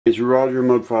It's Roger,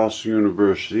 Mudfossil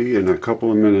University. In a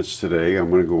couple of minutes today, I'm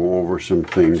going to go over some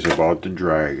things about the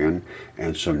dragon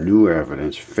and some new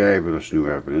evidence, fabulous new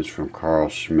evidence from Carl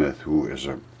Smith, who is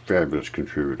a fabulous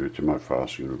contributor to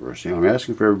Mudfossil University. And I'm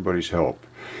asking for everybody's help.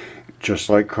 Just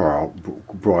like Carl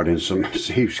brought in some,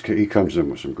 he comes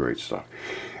in with some great stuff.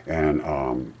 And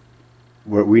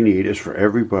what we need is for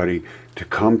everybody to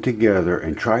come together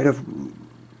and try to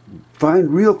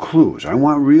find real clues. I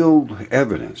want real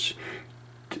evidence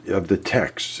of the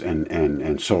texts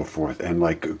and so forth, and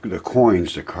like the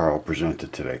coins that Carl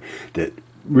presented today that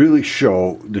really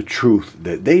show the truth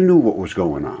that they knew what was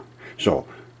going on. So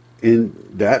in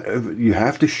that, you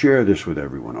have to share this with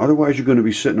everyone. Otherwise, you're going to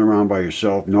be sitting around by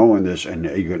yourself knowing this, and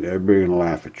everybody's going to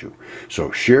laugh at you.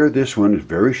 So share this one. It's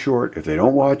very short. If they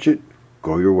don't watch it,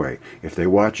 go your way. If they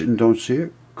watch it and don't see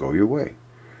it, go your way.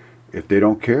 If they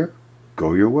don't care,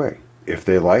 go your way. If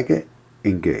they like it,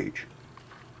 engage.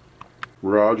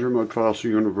 Roger,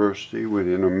 Mudfossil University.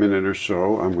 Within a minute or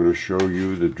so, I'm going to show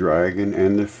you the dragon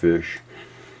and the fish,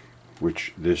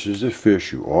 which this is the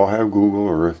fish. You all have Google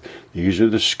Earth. These are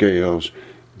the scales.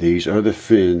 These are the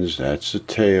fins. That's the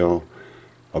tail.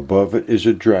 Above it is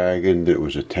a dragon that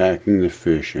was attacking the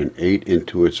fish and ate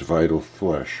into its vital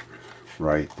flesh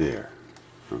right there.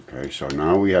 Okay, so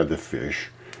now we have the fish.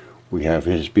 We have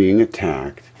his being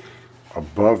attacked.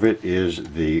 Above it is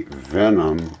the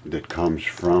venom that comes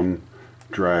from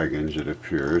dragons, it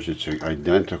appears. It's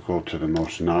identical to the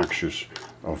most noxious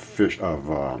of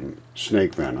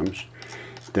snake venoms.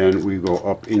 Then we go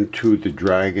up into the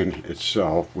dragon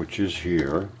itself, which is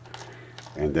here,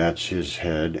 and that's his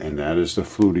head, and that is the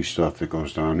fluty stuff that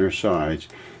goes down their sides.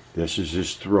 This is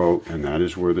his throat, and that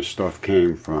is where the stuff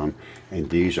came from, and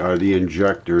these are the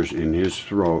injectors in his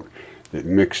throat that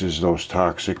mixes those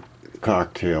toxic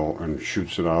cocktail and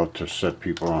shoots it out to set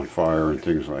people on fire and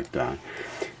things like that.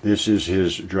 This is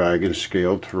his dragon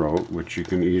scaled throat, which you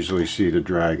can easily see the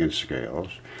dragon scales,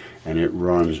 and it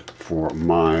runs for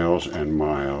miles and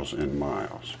miles and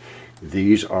miles.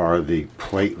 These are the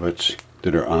platelets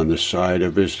that are on the side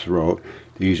of his throat.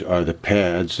 These are the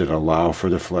pads that allow for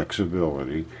the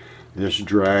flexibility. This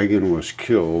dragon was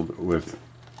killed with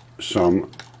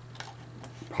some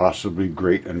possibly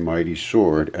great and mighty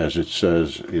sword, as it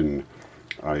says in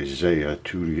Isaiah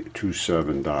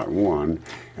 27.1,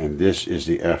 and this is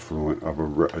the effluent of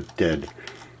a dead,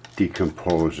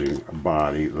 decomposing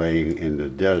body laying in the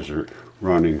desert,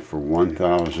 running for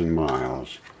 1,000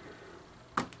 miles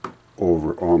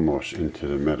over almost into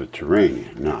the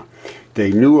Mediterranean. Now,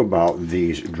 they knew about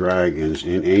these dragons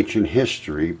in ancient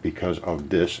history because of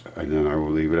this, and then I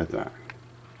will leave it at that.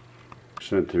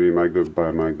 Sent to me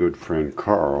by my good friend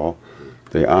Carl.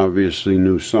 They obviously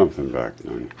knew something back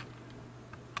then.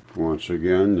 Once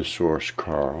again, the source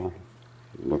Carl.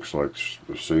 Looks like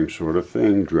the same sort of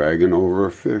thing, dragon over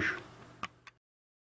a fish.